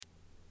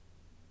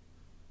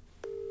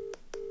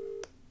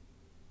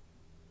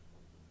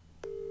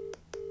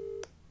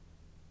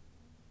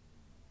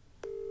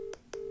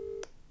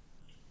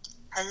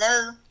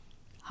Hello.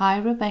 Hi,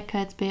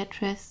 Rebecca, it's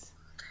Beatrice.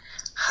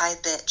 Hi,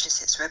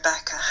 Beatrice, it's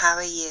Rebecca. How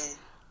are you?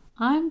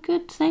 I'm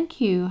good, thank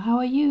you. How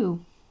are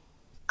you?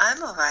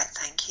 I'm all right,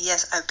 thank you.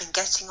 Yes, I've been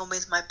getting on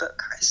with my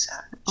book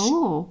research.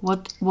 Oh,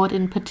 what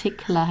in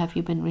particular have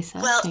you been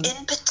researching? Well,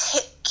 in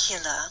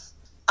particular,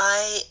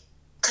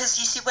 because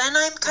you see, when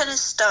I'm kind of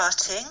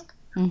starting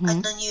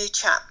a new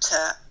chapter,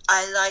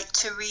 I like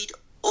to read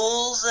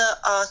all the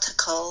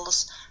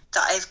articles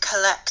that I've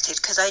collected,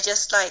 because I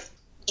just like,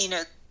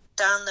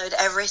 download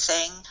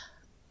everything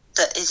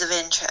that is of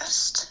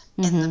interest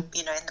in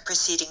the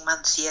preceding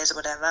months, years, or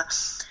whatever.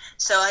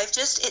 So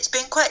it's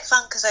been quite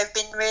fun because I've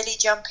been really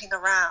jumping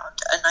around,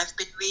 and I've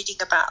been reading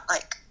about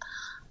like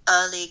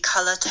early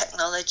color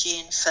technology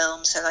in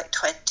film, so like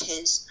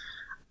 20s,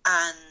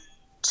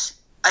 and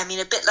I mean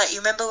a bit like, you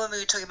remember when we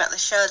were talking about the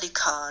Shirley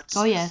cards?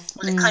 Oh yes.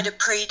 Well, it kind of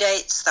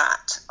predates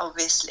that,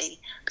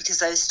 obviously, because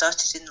those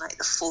started in like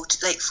the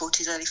late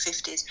 40s, early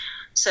 50s.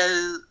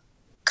 So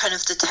kind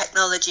of the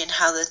technology and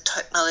how the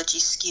technology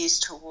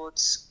skews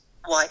towards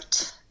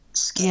white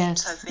skin.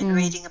 Yes. So I've been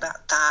reading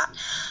about that,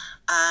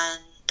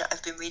 and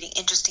I've been reading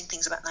interesting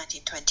things about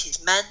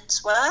 1920s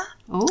menswear.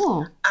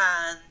 Oh.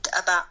 And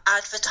about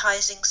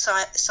advertising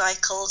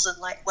cycles, and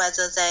like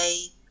whether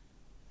they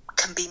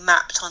can be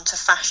mapped onto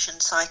fashion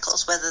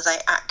cycles, whether they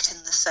act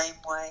in the same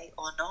way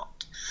or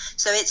not.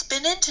 So it's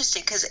been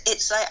interesting because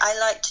it's like I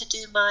like to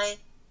do my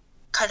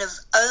kind of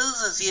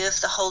overview of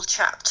the whole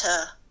chapter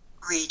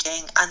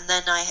reading, and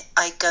then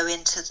I go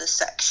into the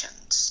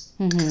sections,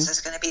 because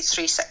there's going to be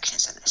 3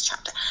 sections in this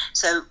chapter.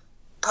 So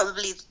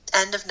probably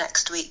end of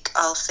next week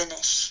I'll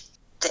finish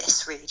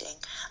this reading,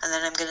 and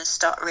then I'm going to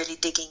start really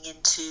digging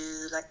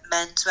into like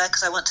menswear,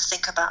 because I want to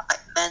think about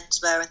like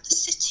menswear in the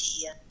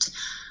city and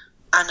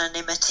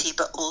anonymity,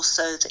 but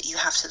also that you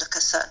have to look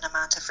a certain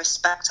amount of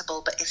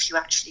respectable. But if you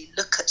actually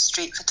look at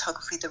street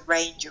photography, the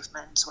range of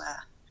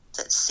menswear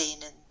that's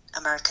seen in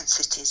American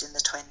cities in the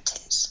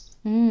 20s.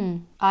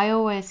 I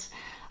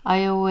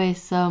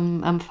always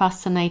am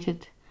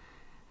fascinated,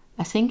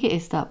 I think it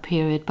is that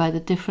period, by the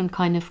different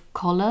kind of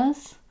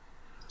collars.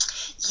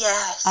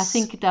 Yes. I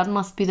think that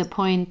must be the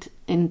point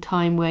in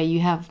time where you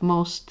have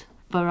most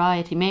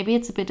variety. Maybe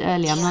it's a bit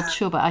early, I'm not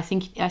sure, but I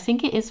think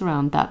it is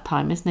around that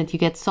time, isn't it? You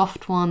get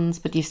soft ones,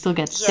 but you still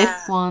get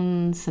stiff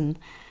ones, and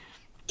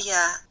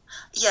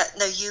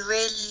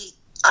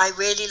I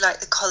really like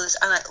the collars,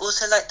 and I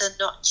also like the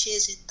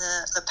notches in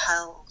the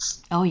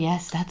lapels. Oh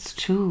yes, that's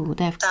true.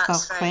 They've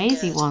got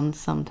crazy good ones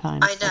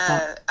sometimes. I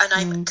know, and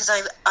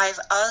I've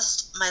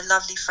asked my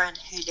lovely friend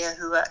Julia,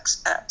 who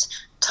works at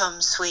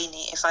Tom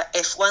Sweeney,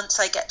 if once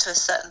I get to a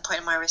certain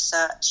point in my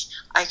research,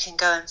 I can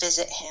go and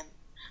visit him,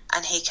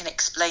 and he can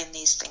explain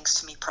these things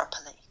to me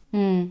properly.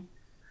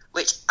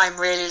 Which I'm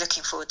really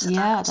looking forward to.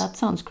 Yeah, that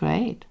sounds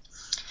great.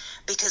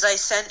 Because I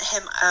sent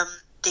him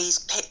these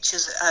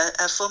pictures.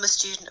 A former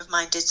student of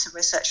mine did some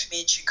research for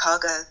me in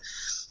Chicago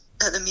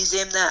at the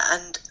museum there,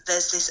 and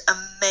there's this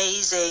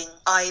amazing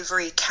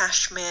ivory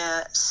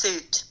cashmere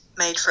suit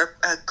made for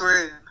a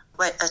groom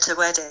at a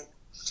wedding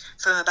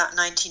from about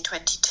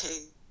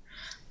 1922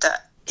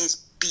 that is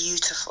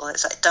beautiful.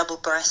 It's like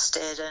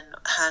double-breasted and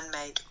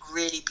handmade,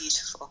 really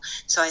beautiful.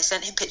 So I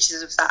sent him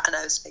pictures of that, and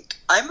I was like,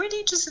 I'm really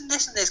interested in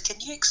this and this.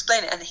 Can you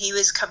explain it? And he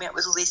was coming up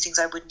with all these things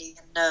I wouldn't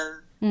even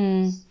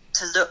know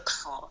to look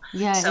for.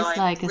 Yeah, so it's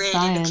I'm like a really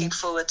science. looking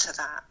forward to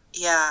that.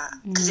 Yeah,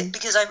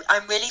 because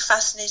I'm really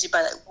fascinated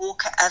by like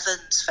Walker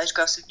Evans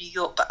photographs of New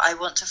York, but I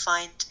want to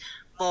find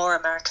more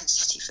American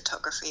city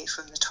photography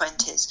from the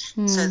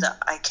 20s so that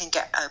I can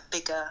get a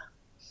bigger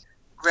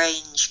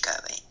range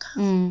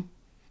going.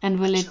 And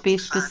will it be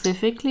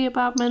specifically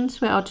about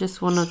menswear, or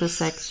just one of the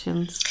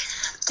sections?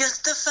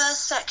 Just the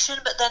first section,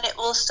 but then it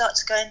all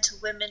starts going to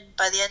women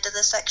by the end of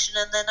the section,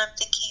 and then I'm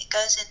thinking it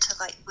goes into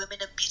like women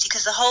and beauty,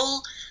 because the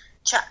whole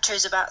chapter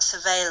is about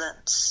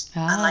surveillance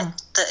and like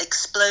the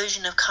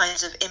explosion of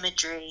kinds of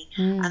imagery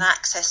and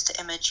access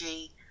to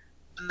imagery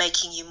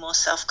making you more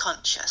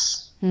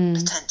self-conscious,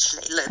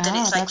 potentially. Look, that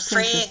it's like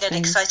freeing and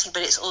exciting,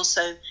 but it's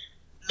also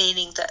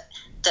meaning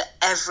that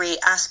every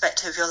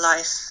aspect of your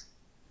life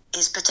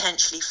is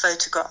potentially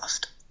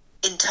photographed.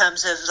 In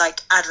terms of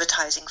like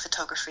advertising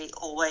photography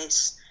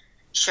always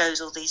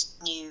shows all these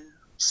new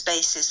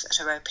spaces that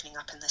are opening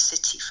up in the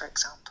city, for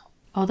example.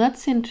 Oh,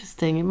 that's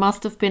interesting. It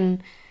must have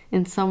been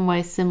in some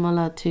way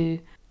similar to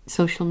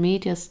social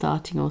media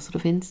starting, or sort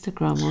of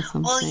Instagram or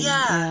something. Well,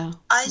 yeah.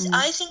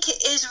 I think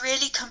it is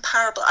really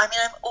comparable. I mean,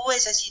 I'm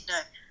always, as you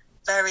know,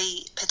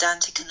 very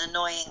pedantic and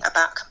annoying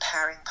about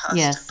comparing past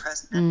and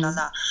present and la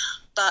la.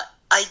 But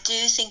I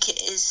do think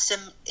it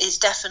is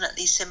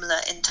definitely similar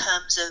in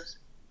terms of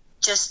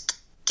just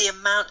the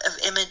amount of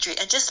imagery,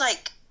 and just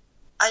like,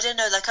 I don't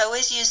know, like I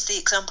always use the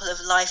example of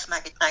Life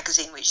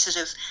magazine, which sort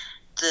of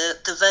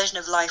the version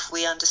of Life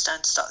we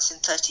understand starts in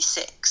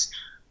 1936.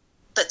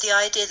 But the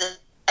idea that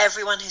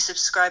everyone who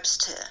subscribes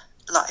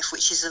to Life,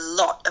 which is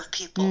a lot of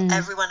people,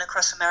 everyone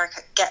across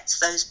America gets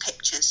those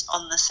pictures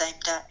on the same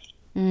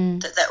day,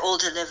 that they're all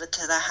delivered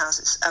to their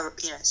houses,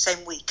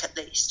 same week at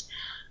least.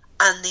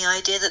 And the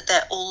idea that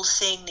they're all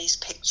seeing these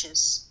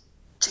pictures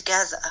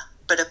together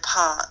but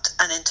apart,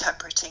 and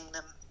interpreting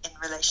them in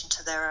relation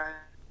to their own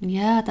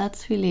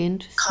that's really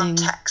interesting.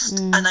 Context.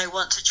 And I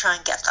want to try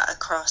and get that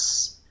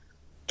across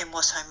in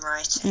what I'm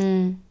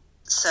writing.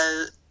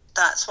 So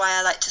that's why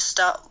I like to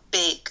start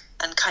big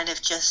and kind of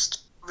just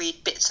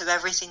read bits of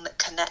everything that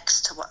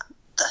connects to what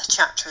the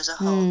chapter as a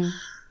whole,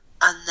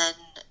 and then,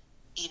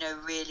 you know,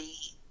 really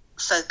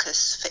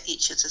focus for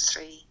each of the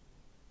 3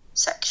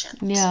 sections.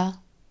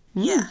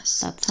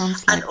 Yes. That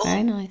sounds like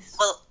very nice.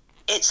 Well,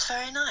 it's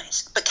very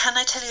nice. But can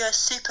I tell you a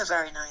super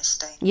very nice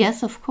thing?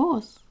 Yes, of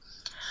course.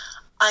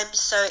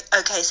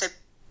 So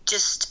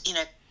just, you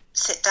know,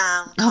 sit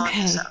down, calm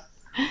yourself,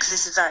 because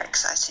this is very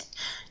exciting.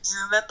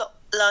 You remember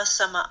last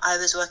summer I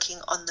was working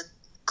on the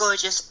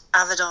gorgeous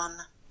Avedon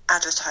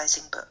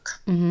advertising book.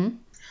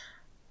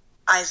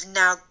 I've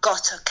now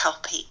got a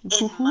copy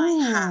in my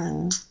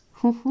hand.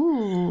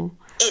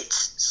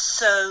 It's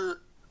so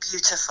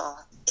beautiful.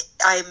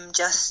 I'm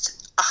just,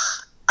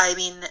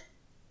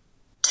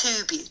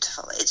 too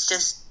beautiful. It's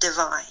just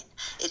divine.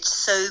 It's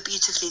so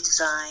beautifully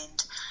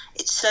designed.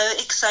 It's so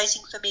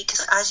exciting for me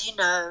because, as you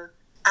know,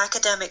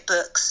 academic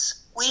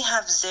books, we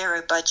have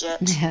zero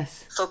budget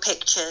for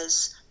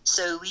pictures.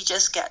 So we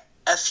just get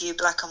a few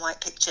black and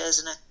white pictures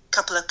and a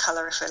couple of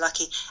colour if we're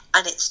lucky.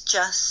 And it's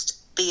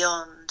just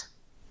beyond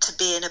to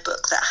be in a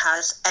book that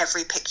has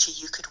every picture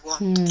you could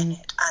want in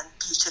it and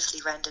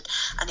beautifully rendered.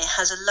 And it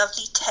has a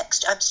lovely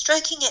text. I'm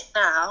stroking it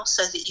now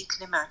so that you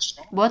can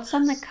imagine it. What's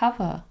on the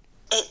cover?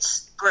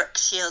 It's Brooke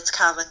Shields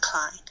Calvin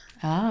Klein.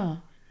 Oh.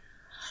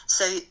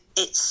 So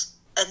it's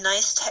a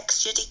nice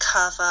textured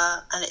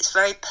cover, and it's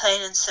very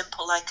plain and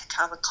simple, like a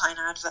Calvin Klein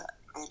advert,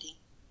 really.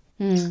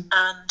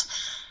 And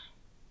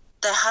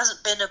there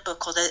hasn't been a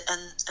book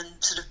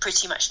and sort of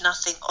pretty much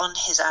nothing on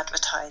his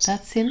advertising.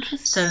 That's interesting.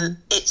 So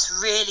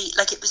it's really,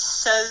 like, it was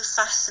so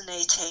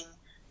fascinating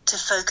to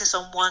focus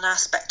on one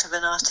aspect of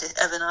an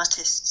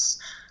artist's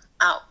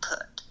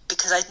output,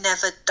 because I'd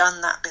never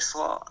done that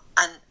before.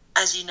 And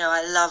as you know,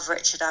 I love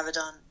Richard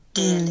Avedon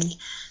dearly.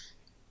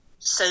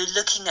 So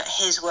looking at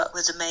his work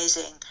was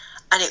amazing.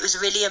 And it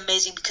was really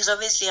amazing because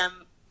obviously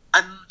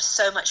I'm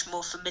so much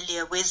more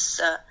familiar with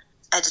the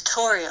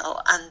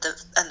editorial and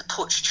the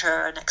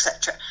portraiture and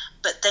etc.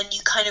 But then you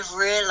kind of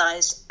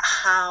realise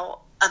how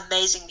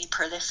amazingly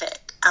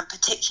prolific, and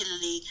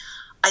particularly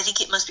I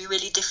think it must be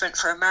really different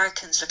for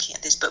Americans looking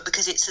at this book,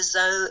 because it's as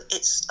though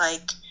it's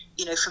like,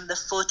 you know, from the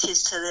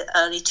 40s to the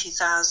early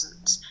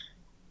 2000s,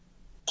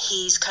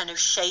 he's kind of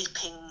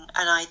shaping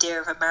an idea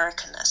of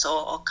Americanness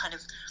or kind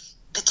of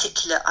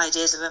particular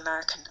ideas of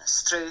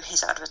Americanness through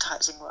his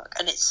advertising work,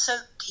 and it's so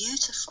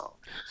beautiful.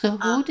 So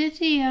who did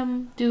he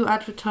do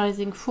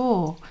advertising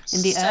for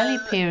in the early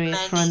period,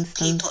 for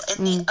instance?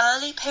 In the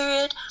early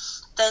period,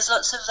 there's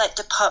lots of like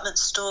department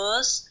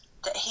stores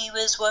that he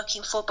was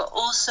working for, but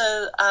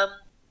also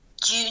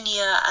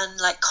junior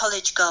and like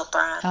college girl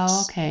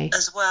brands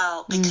as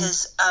well,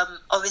 because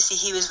obviously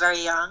he was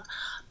very young,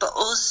 but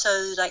also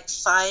like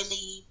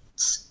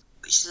Filene's,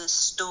 which is a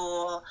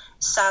store,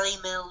 Sally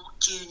Mill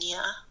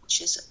Junior,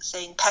 which is a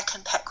thing, Peck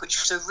and Peck, which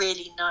was a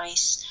really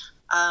nice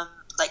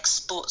like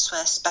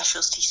sportswear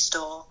specialty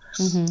store.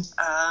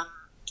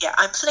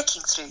 I'm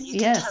flicking through. You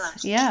can tell I'm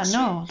flicking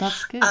through.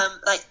 That's good.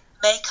 Like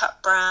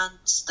makeup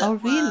brands that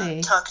really?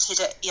 were targeted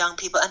at young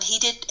people, and he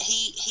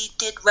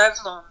did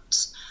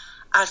Revlon's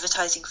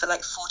advertising for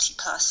like 40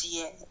 plus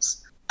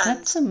years. And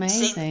that's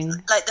amazing.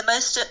 Like the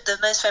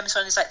most famous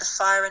one is like the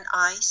Fire and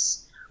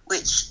Ice,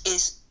 which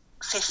is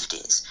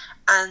 50s,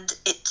 and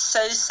it's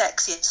so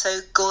sexy and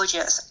so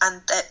gorgeous.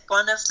 And that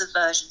one of the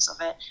versions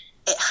of it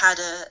had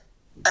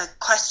a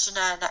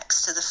questionnaire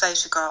next to the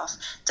photograph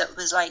that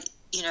was like,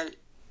 you know,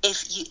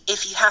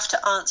 if you have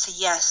to answer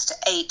yes to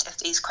 8 of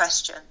these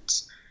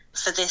questions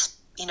for this,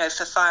 you know,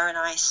 for Fire and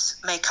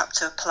Ice makeup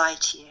to apply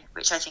to you,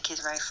 which I think is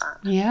very fun.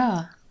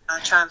 Yeah.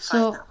 I'll try and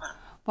find that one.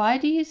 Why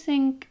do you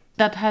think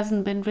that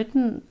hasn't been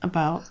written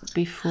about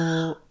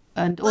before?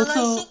 And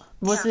also,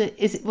 was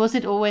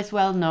it always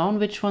well known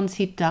which ones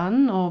he'd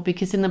done, or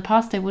because in the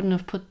past they wouldn't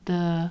have put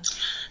the?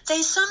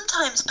 They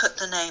sometimes put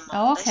the name on.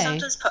 Oh, okay. They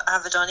sometimes put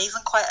Avedon,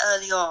 even quite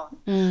early on.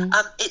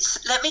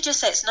 Let me just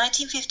say, it's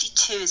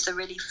 1952 is the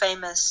really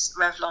famous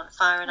Revlon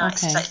Fire and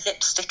Ice. It's like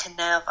lipstick and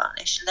nail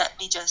varnish. Let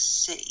me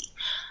just see.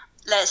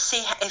 Let's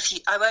see if you.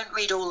 I won't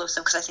read all of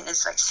them because I think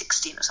there's like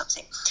 16 or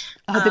something.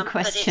 The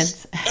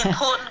questions. But it's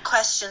important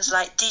questions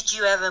like: did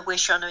you ever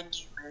wish on a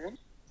new moon?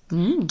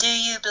 Do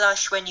you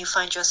blush when you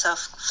find yourself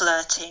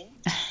flirting?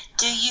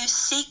 Do you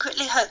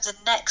secretly hope the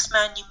next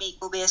man you meet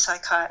will be a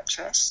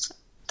psychiatrist?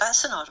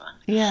 That's an odd one.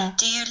 Yeah.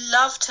 Do you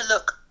love to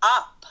look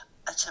up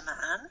at a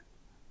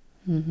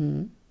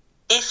man?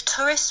 If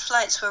tourist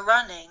flights were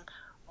running,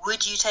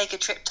 would you take a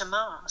trip to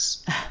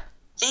Mars?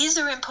 These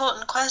are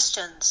important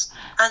questions,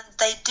 and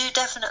they do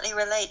definitely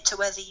relate to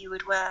whether you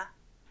would wear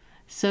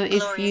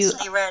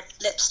gloriously red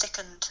lipstick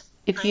and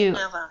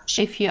nail varnish.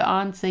 If you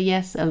answer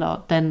yes a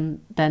lot,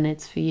 then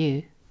it's for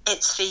you.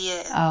 It's for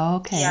you. Oh,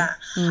 okay. Yeah.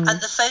 And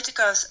the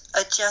photographs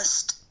are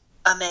just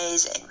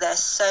amazing. They're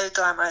so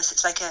glamorous.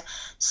 It's like a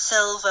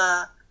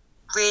silver,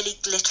 really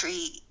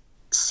glittery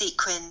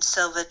sequin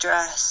silver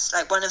dress.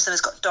 Like one of them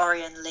has got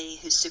Dorian Lee,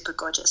 who's super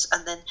gorgeous,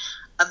 and then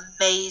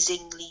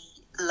amazingly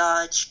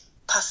large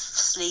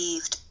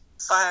puff-sleeved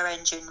fire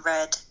engine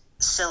red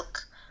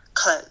silk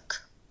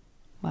cloak.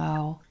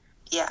 Wow.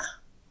 Yeah,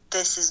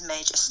 this is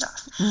major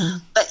stuff.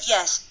 But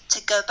yes,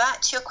 to go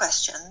back to your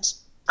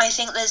questions, I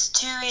think there's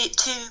two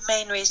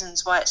main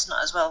reasons why it's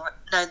not as well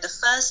known. The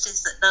first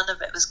is that none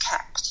of it was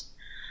kept.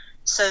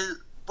 So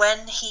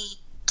when he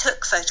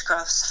took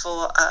photographs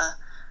for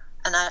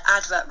an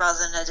advert rather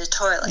than an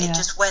editorial, it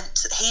just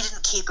went. He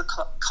didn't keep a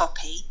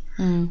copy.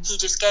 He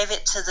just gave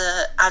it to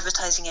the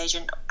advertising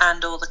agent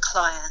and or the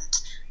client.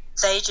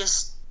 They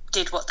just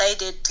did what they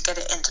did to get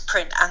it into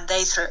print, and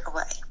they threw it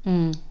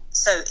away.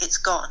 So it's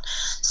gone.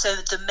 So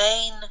the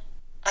main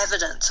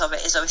evidence of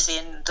it is obviously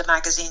in the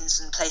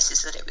magazines and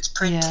places that it was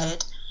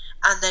printed,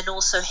 and then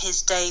also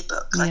his day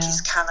book, like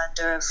his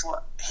calendar of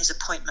what his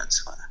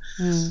appointments were.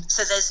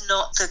 So there's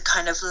not the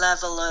kind of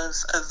level of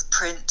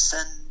prints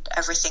and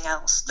everything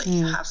else that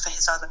you have for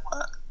his other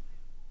work.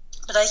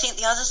 But I think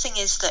the other thing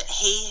is that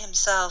he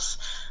himself,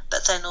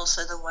 but then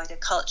also the wider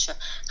culture,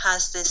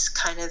 has this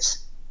kind of,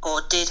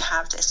 or did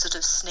have this sort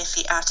of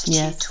sniffy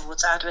attitude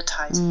towards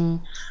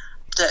advertising.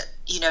 That,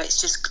 you know, it's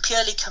just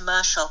purely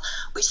commercial,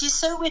 which is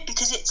so weird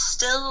because it's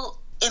still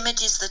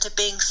images that are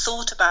being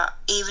thought about,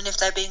 even if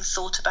they're being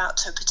thought about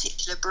to a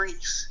particular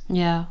brief.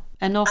 Yeah,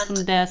 and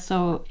often they're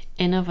so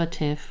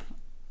innovative.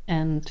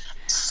 And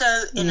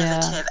so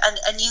innovative.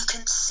 And you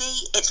can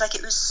see, it's like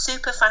it was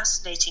super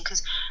fascinating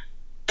because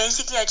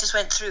basically I just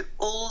went through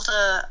all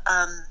the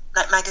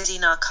like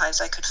magazine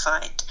archives I could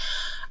find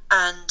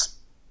and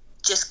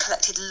just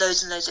collected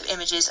loads and loads of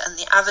images. And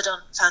the Avedon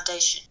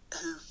Foundation,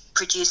 who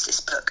produced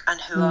this book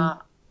and who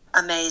are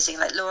amazing,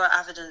 like Laura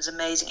Avedon's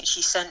amazing, and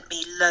she sent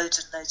me loads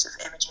and loads of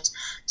images,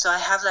 so I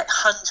have like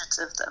hundreds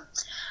of them,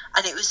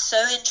 and it was so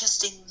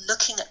interesting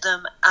looking at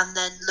them and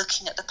then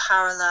looking at the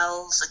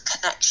parallels and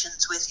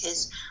connections with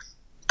his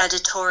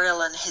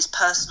editorial and his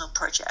personal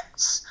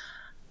projects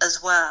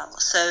as well.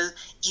 So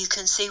you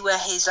can see where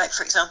he's, like,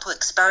 for example,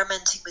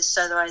 experimenting with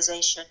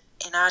solarization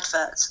in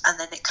adverts, and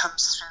then it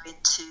comes through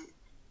into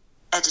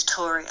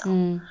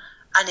editorial.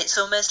 And it's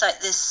almost like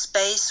this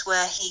space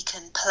where he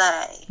can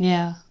play.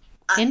 Yeah.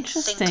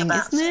 Interesting,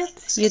 isn't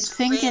it? You'd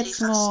think really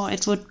it's more,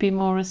 it would be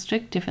more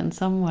restrictive in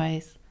some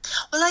ways.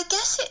 Well, I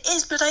guess it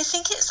is, but I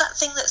think it's that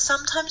thing that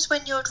sometimes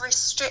when you're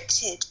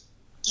restricted,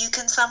 you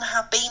can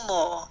somehow be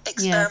more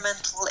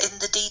experimental in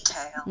the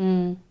detail.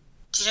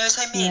 Do you know what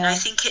I mean? I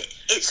think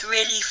it's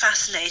really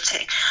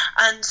fascinating.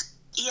 And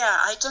yeah,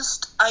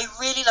 I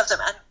really love them.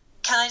 And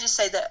can I just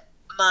say that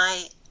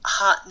my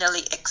heart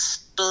nearly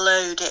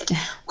exploded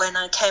when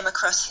I came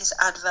across his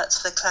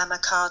adverts for Claire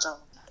McCardle.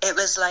 It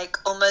was like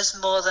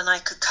almost more than I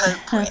could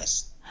cope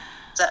with.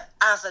 The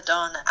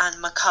Avedon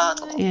and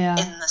McCardle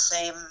in the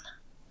same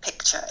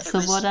picture. So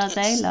what are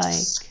they like?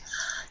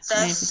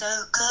 They're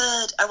so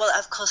good. Well,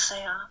 of course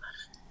they are.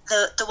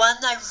 The one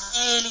I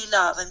really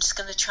love, I'm just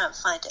going to try and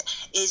find it,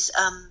 is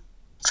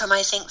from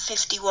I think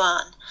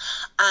 51,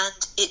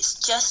 and it's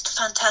just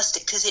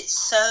fantastic because it's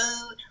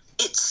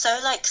so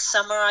like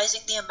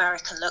summarizing the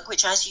American look,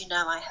 which, as you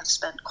know, I have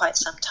spent quite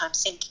some time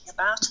thinking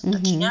about and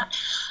looking at.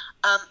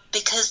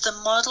 Because the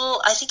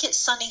model, I think it's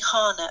Sunny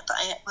Harnett, but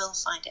I will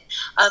find it.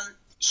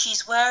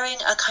 She's wearing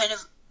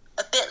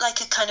a bit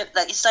like a kind of,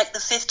 like, it's like the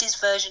 50s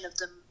version of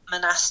the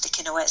monastic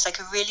in a way. It's like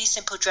a really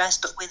simple dress,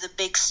 but with a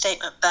big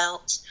statement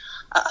belt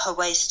at her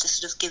waist to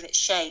sort of give it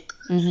shape.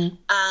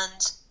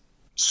 And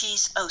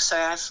she's,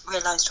 I've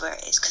realised where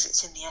it is because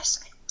it's in the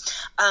essay.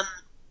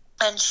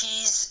 And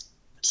she's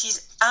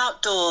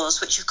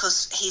outdoors, which of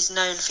course he's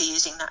known for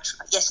using natural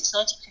light. Yes, it's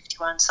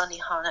 1951, Sunny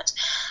Harnett.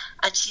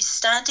 And she's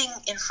standing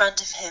in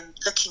front of him,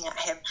 looking at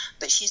him,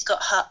 but she's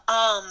got her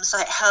arms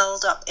like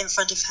held up in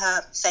front of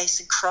her face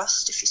and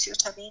crossed, if you see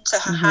what I mean. So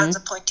her hands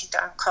are pointing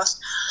down,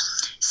 crossed.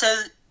 So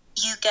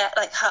you get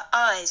like her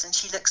eyes, and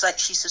she looks like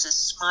she's sort of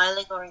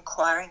smiling or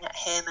inquiring at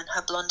him, and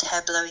her blonde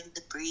hair blowing in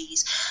the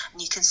breeze.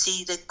 And you can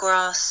see the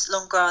grass,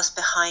 long grass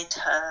behind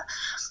her.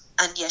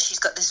 And yeah, she's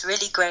got this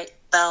really great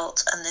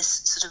belt and this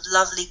sort of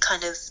lovely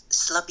kind of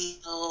slubby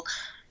little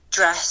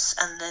dress,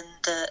 and then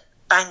the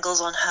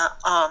bangles on her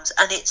arms.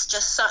 And it's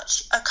just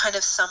such a kind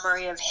of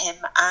summary of him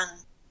and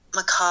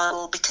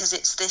McCardle, because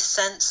it's this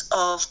sense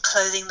of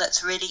clothing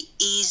that's really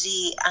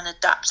easy and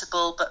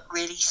adaptable but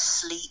really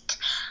sleek.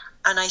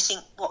 And I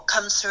think what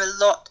comes through a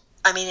lot,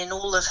 I mean, in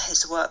all of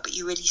his work, but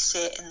you really see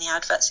it in the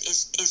adverts,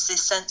 is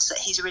this sense that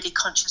he's really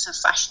conscious of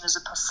fashion as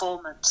a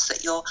performance,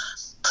 that you're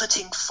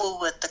putting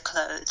forward the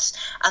clothes,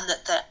 and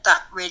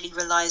that really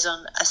relies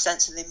on a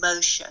sense of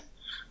emotion.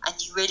 And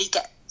you really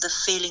get the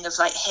feeling of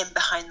like him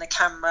behind the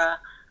camera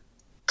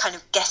kind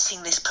of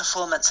getting this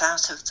performance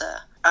out of the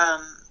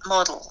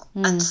model.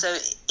 And so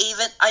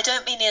even, I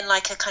don't mean in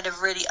like a kind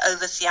of really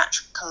over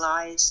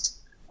theatricalized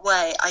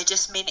way, I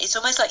just mean it's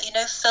almost like, you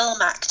know,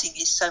 film acting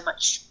is so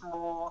much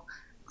more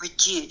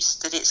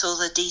reduced, that it's all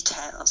the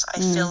details. I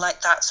feel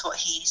like that's what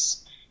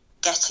he's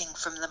getting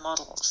from the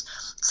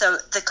models. So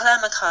the Claire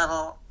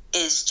McCardle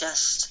is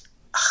just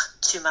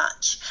too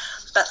much.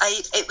 But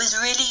it was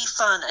really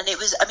fun, and it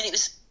was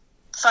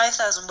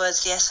 5,000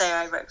 words, the essay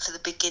I wrote for the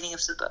beginning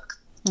of the book.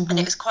 And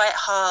it was quite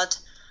hard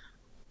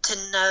to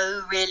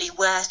know really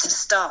where to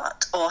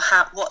start or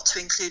what to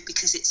include,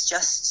 because it's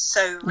just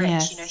so rich.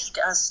 Yes. You know, he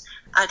does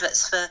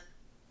adverts for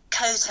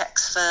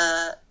Kotex,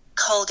 for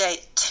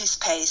Colgate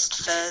toothpaste,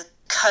 for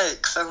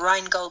Coke, for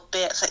Rheingold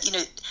beer, for, you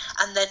know,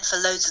 and then for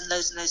loads and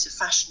loads and loads of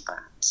fashion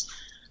brands.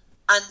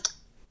 And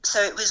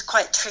so it was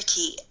quite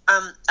tricky.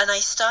 And I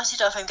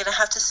started off, I'm going to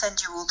have to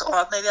send you all,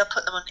 or maybe I'll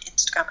put them on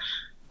Instagram.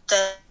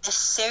 There's a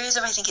series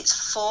of, I think it's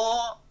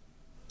 4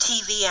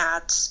 TV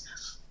ads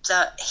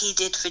that he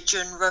did for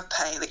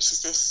Junrope, which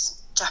is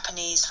this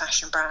Japanese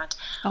fashion brand.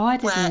 Oh, I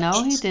didn't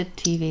know he did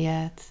TV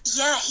ads.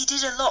 Yeah, he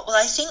did a lot. Well,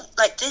 I think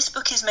like this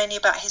book is mainly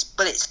about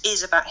it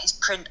is about his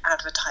print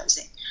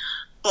advertising.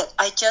 But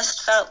I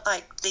just felt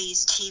like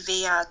these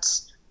TV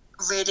ads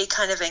really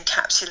kind of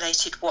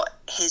encapsulated what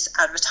his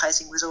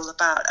advertising was all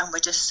about, and were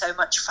just so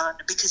much fun,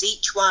 because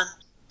each one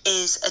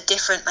is a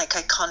different, like,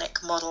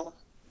 iconic model.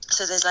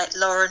 So there's like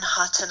Lauren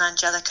Hutton,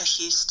 Angelica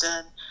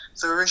Houston,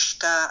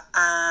 Verushka,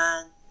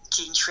 and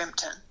Jean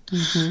Shrimpton.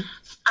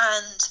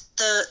 And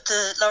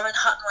the Lauren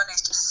Hutton one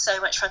is just so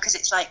much fun, because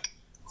it's like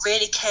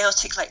really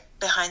chaotic, like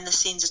behind the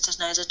scenes at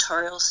an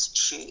editorial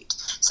shoot.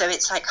 So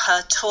it's like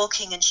her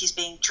talking, and she's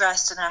being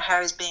dressed, and her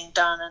hair is being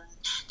done, and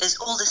there's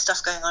all this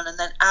stuff going on. And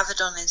then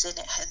Avedon is in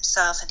it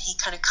himself, and he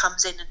kind of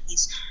comes in and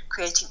he's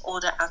creating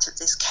order out of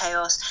this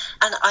chaos.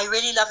 And I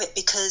really love it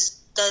because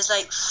there's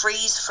like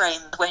freeze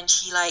frame when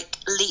she like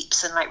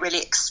leaps and like really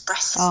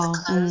expresses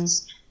the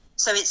clothes.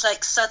 So it's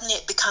like suddenly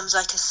it becomes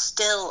like a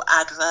still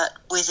advert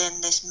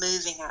within this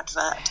moving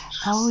advert.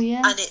 Oh,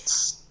 yes. And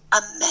it's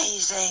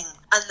amazing.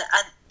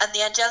 And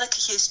the Angelica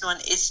Houston one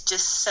is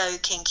just so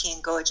kinky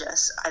and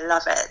gorgeous. I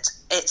love it.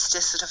 It's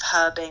just sort of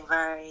her being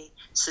very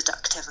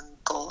seductive and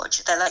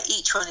gorgeous. They're like,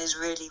 each one is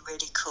really,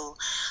 really cool.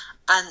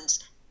 And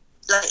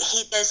like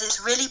there's this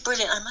really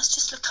brilliant, I must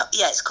just look up,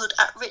 yeah, it's called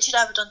Richard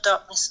Avedon,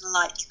 Darkness and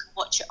Light. You can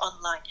watch it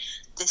online.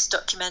 This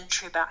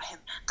documentary about him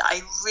that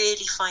I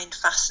really find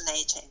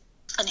fascinating.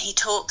 And he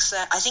talks,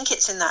 I think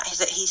it's in that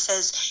he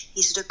says,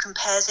 he sort of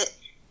compares it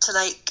to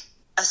like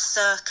a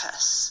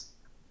circus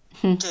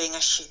doing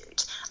a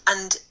shoot.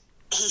 And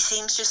he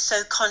seems just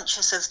so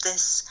conscious of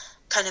this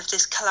kind of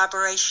this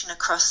collaboration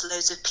across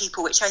loads of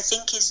people, which I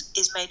think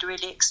is made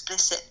really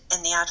explicit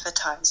in the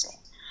advertising.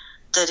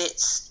 That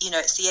it's, you know,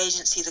 it's the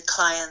agency, the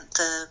client,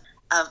 the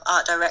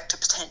art director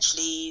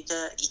potentially, do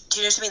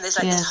you know what I mean? There's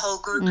like this whole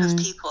group of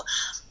people.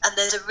 And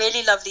there's a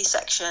really lovely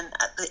section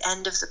at the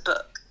end of the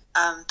book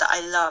that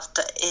I love,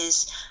 that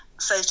is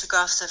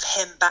photographs of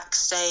him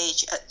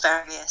backstage at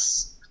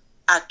various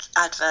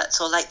adverts,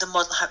 or like the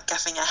model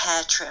having her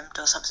hair trimmed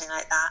or something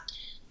like that.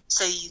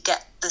 So you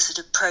get the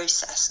sort of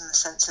process and the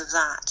sense of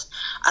that.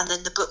 And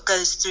then the book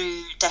goes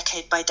through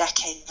decade by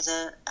decade with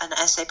an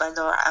essay by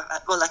Laura,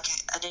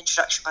 an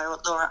introduction by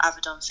Laura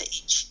Avedon for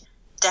each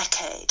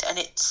decade. And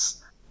it's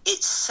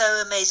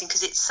so amazing,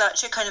 because it's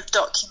such a kind of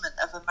document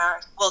of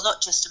America, well,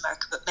 not just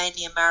America, but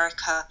mainly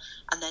America,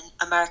 and then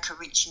America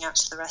reaching out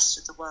to the rest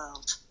of the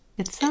world.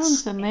 It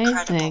sounds amazing.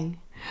 Incredible.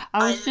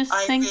 I was just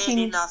thinking... I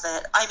really love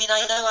it. I mean,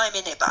 I know I'm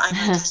in it, but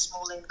I'm like a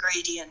small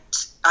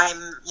ingredient.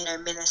 I'm, you know,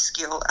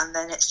 minuscule, and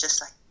then it's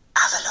just like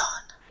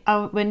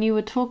Avalon. When you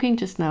were talking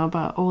just now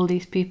about all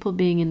these people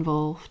being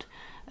involved,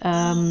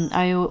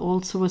 I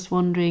also was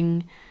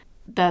wondering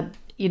that,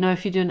 you know,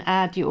 if you do an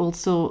ad, you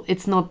also,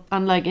 it's not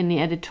unlike in the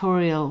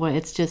editorial where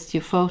it's just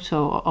your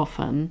photo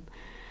often.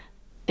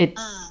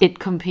 It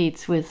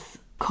competes with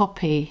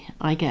copy,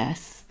 I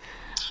guess.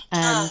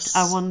 And Yes.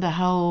 I wonder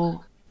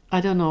how, I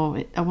don't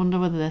know, I wonder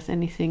whether there's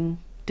anything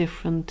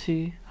different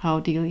to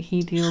how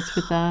he deals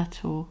with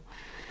that, or...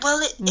 Well,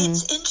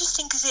 it's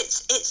interesting, because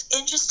it's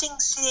interesting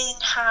seeing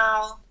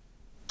how,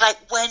 like,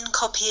 when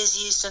copy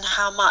is used and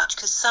how much,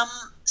 because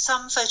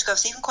some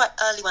photographs, even quite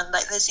early ones,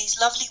 like there's these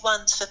lovely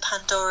ones for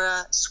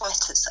Pandora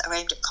sweaters that are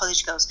aimed at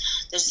college girls.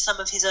 There's some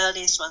of his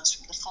earliest ones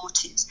from the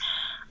 40s,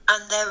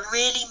 and they're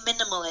really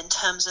minimal in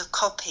terms of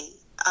copy.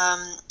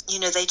 You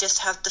know, they just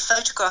have, the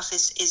photograph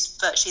is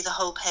virtually the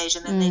whole page,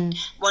 and then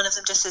one of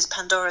them just says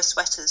Pandora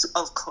sweaters,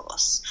 of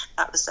course.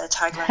 That was their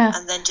tagline.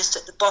 And then just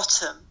at the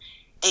bottom,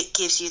 it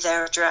gives you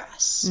their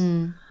address.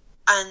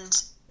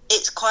 And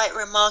it's quite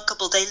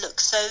remarkable. They look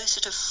so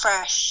sort of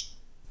fresh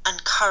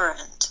and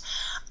current.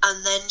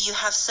 And then you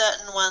have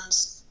certain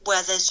ones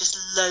where there's just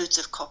loads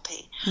of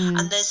copy.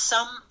 And there's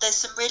some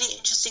really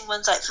interesting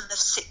ones, like from the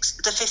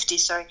 50s,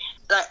 sorry.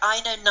 Like,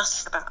 I know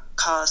nothing about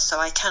cars, so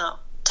I cannot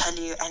tell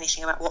you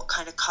anything about what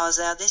kind of cars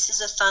they are. This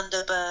is a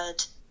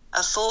Thunderbird,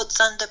 a Ford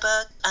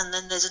Thunderbird, and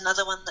then there's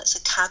another one that's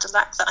a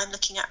Cadillac that I'm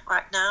looking at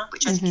right now,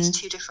 which I think is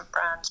 2 different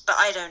brands, but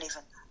I don't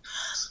even know.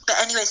 But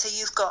anyway, so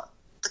you've got,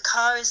 the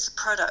car is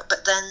the product,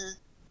 but then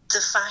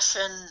the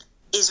fashion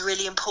is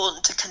really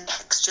important to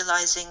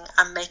contextualizing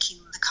and making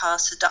the car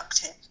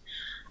seductive.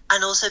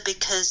 And also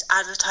because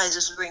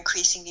advertisers were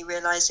increasingly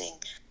realizing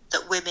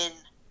that women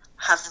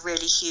have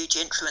really huge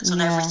influence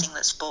on everything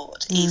that's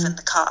bought, even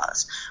the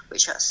cars,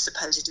 which are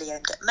supposedly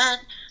aimed at men.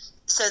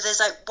 So there's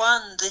like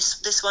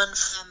this one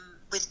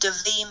with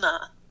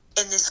Davima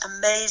in this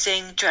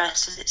amazing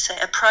dress, as it's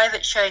a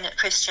private showing at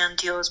Christian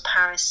Dior's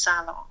Paris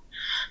salon,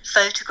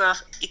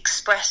 photographed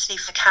expressly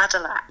for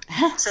Cadillac.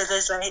 So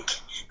there's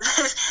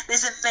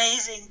this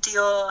amazing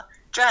Dior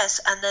dress,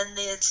 and then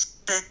there's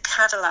the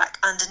Cadillac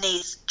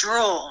underneath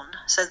drawn.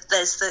 So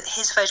there's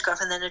his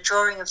photograph, and then a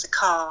drawing of the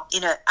car,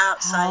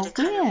 outside a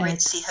kind of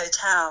ritzy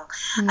hotel.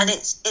 And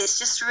it's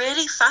just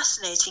really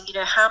fascinating,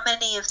 how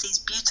many of these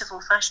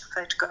beautiful fashion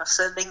photographs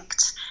are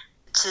linked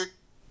to,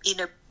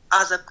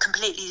 other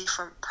completely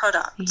different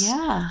products.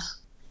 Yeah.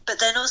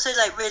 But then also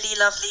like really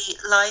lovely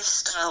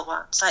lifestyle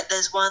ones. Like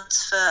there's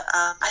ones for,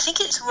 I think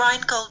it's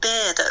Rheingold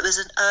Beer, that was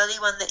an early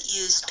one that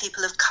used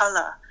people of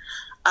colour,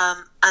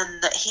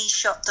 and that he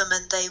shot them,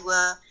 and they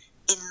were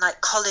in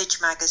like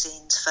college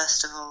magazines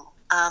first of all.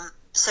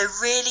 So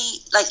really,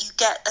 like, you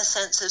get a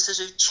sense of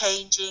sort of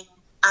changing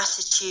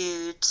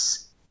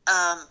attitudes,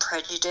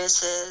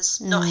 prejudices,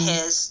 not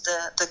his,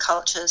 the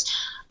cultures.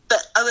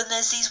 But, and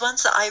there's these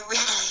ones that I really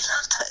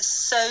love that are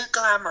so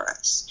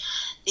glamorous.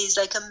 These,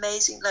 like,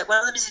 amazing, like, one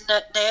of them is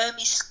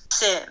Naomi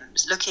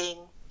Sims, looking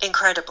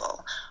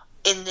incredible,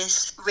 in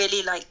this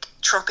really, like,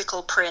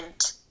 tropical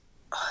print,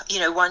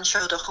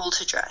 one-shoulder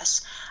halter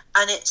dress.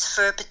 And it's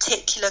for a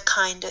particular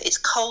it's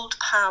cold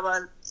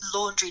power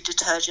laundry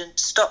detergent,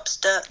 stops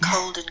dirt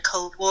cold in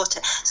cold water.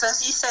 So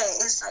as you say,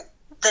 it's like,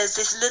 there's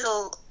this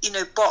little,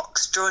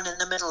 box drawn in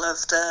the middle of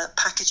the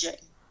packaging.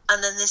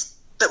 And then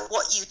but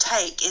what you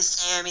take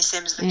is Naomi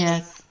Sims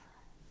looking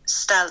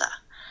stellar.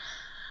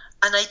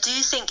 And I do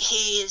think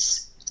he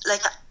is,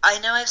 like, I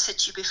know I've said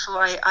to you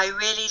before, I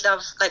really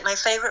love, like, my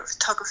favourite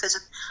photographers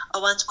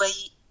are ones where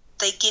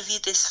they give you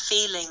this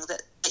feeling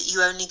that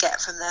you only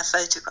get from their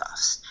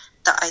photographs.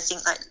 That I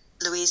think, like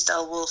Louise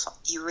Del Wolf,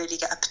 you really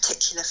get a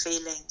particular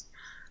feeling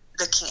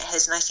looking at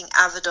his. And I think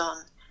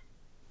Avedon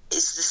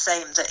is the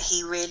same, that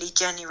he really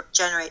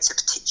generates a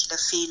particular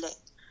feeling.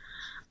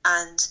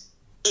 And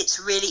it's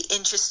really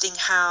interesting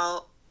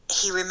how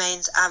he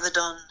remains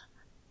Avedon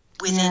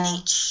within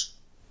each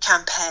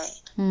campaign.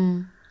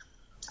 And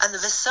the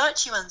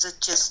Versace ones are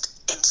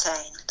just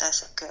insane. They're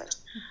so good.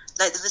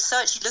 Like the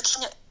Versace,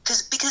 looking at,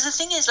 because the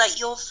thing is, like,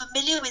 you're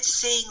familiar with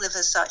seeing the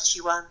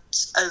Versace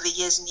ones over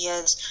years and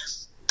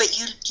years, but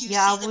you see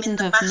I them wouldn't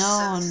in the have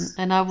known,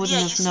 and I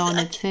wouldn't have known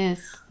it's his.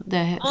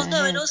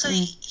 And also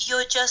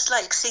you're just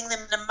like seeing them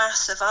in a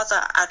mass of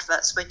other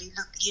adverts when you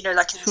look,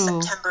 like in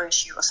the September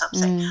issue or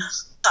something.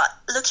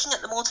 But looking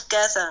at them all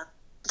together,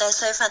 they're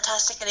so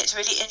fantastic, and it's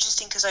really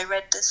interesting because I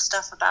read this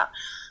stuff about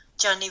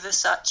Gianni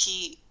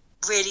Versace.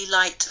 Really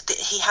liked that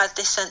he had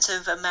this sense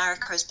of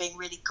America as being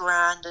really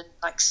grand and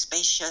like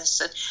spacious,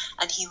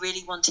 and he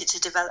really wanted to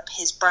develop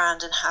his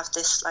brand and have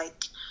this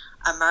like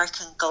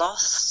American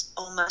gloss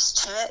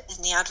almost to it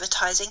in the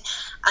advertising.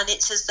 And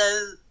it's as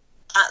though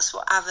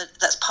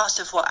that's part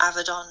of what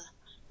Avedon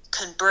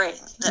can bring,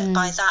 that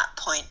by that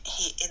point,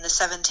 he in the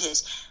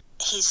 70s,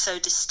 he's so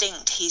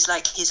distinct, he's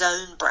like his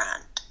own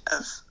brand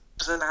of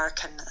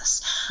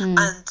Americanness.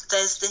 And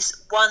there's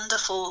this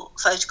wonderful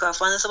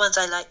photograph, one of the ones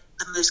I like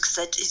the most because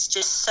it's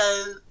just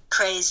so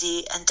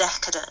crazy and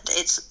decadent.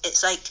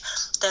 It's like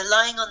they're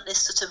lying on this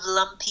sort of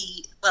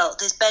lumpy,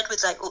 this bed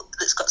with like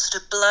that's got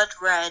sort of blood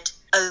red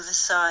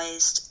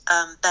oversized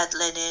bed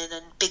linen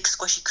and big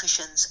squashy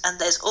cushions, and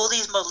there's all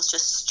these models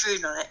just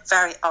strewn on it,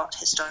 very art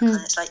historical.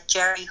 And it's like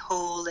Jerry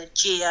Hall and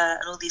Gia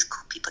and all these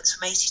cool people. It's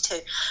from 82,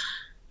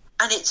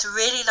 and it's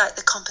really like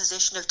the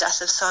composition of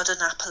Death of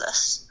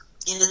Sardanapalus,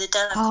 the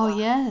Delacroix. Oh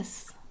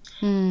yes.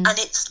 And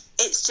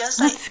it's just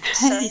like that's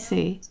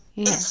crazy.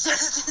 Yeah. It's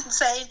just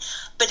insane,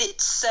 but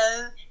it's so,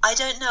 I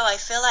don't know, I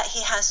feel like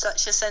he has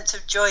such a sense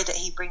of joy that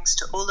he brings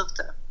to all of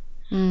them.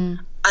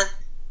 And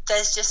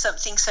there's just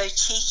something so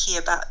cheeky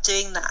about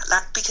doing that,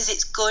 like, because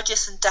it's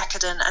gorgeous and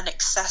decadent and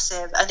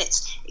excessive, and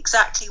it's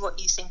exactly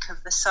what you think of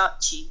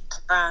Versace,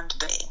 the brand,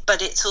 being,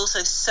 but it's also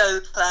so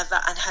clever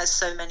and has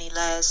so many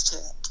layers to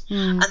it.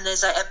 And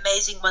there's like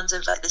amazing ones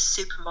of like the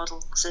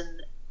supermodels in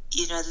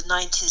the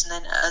 90s and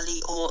then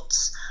early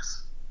aughts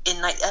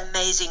in like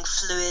amazing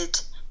fluid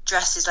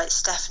dresses like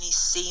Stephanie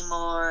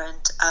Seymour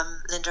and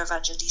Linda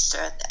Evangelista,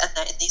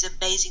 and these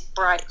amazing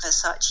bright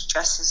Versace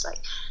dresses, like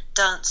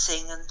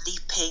dancing and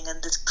leaping,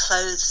 and the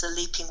clothes are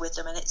leaping with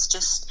them, and it's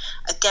just,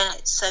 again,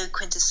 it's so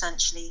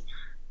quintessentially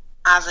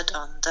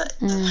Avedon that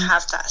you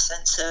have that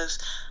sense of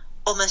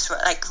almost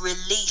like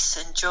release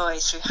and joy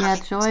through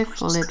having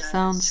joyful. It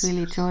sounds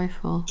really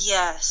joyful.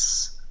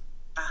 Yes,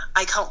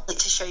 I can't wait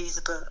to show you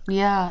the book.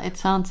 Yeah, it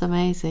sounds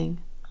amazing.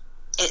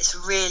 It's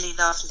really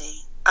lovely.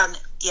 And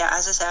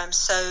as I say, I'm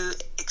so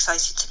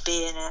excited to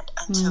be in it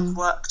and to have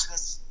worked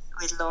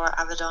with Laura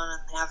Avedon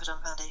and the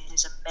Avedon Foundation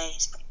is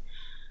amazing.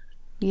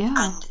 Yeah.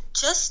 And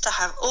just to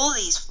have all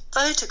these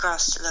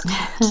photographs to look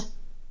at.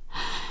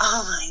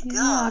 Oh my God.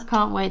 Yeah, I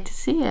can't wait to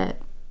see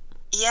it.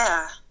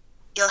 Yeah.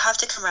 You'll have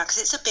to come around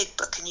because it's a big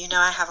book, and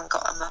I haven't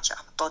got much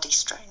upper body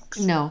strength.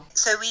 No.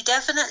 So we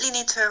definitely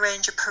need to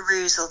arrange a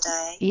perusal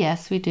day.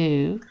 Yes, we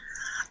do.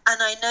 And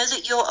I know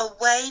that you're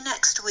away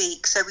next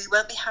week, so we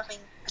won't be having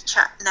a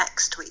chat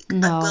next week,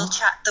 No. but we'll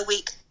chat the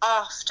week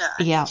after,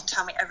 and Yeah. you can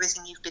tell me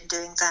everything you've been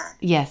doing then.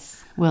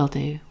 Yes, will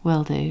do.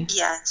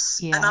 Yes,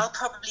 Yeah. and I'll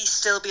probably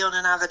still be on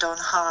an Avedon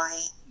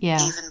high,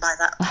 Yeah. even by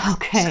that point.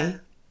 Okay, So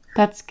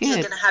that's you're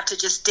good. going to have to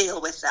just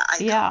deal with that.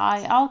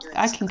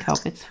 I can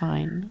cope. It's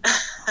fine.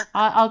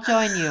 I'll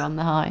join you on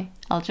the high.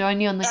 I'll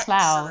join you on the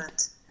cloud.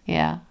 Excellent.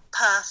 Yeah.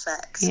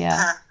 Perfect. Yeah.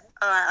 Perfect.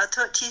 All right, I'll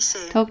talk to you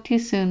soon. Talk to you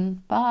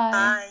soon. Bye.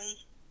 Bye.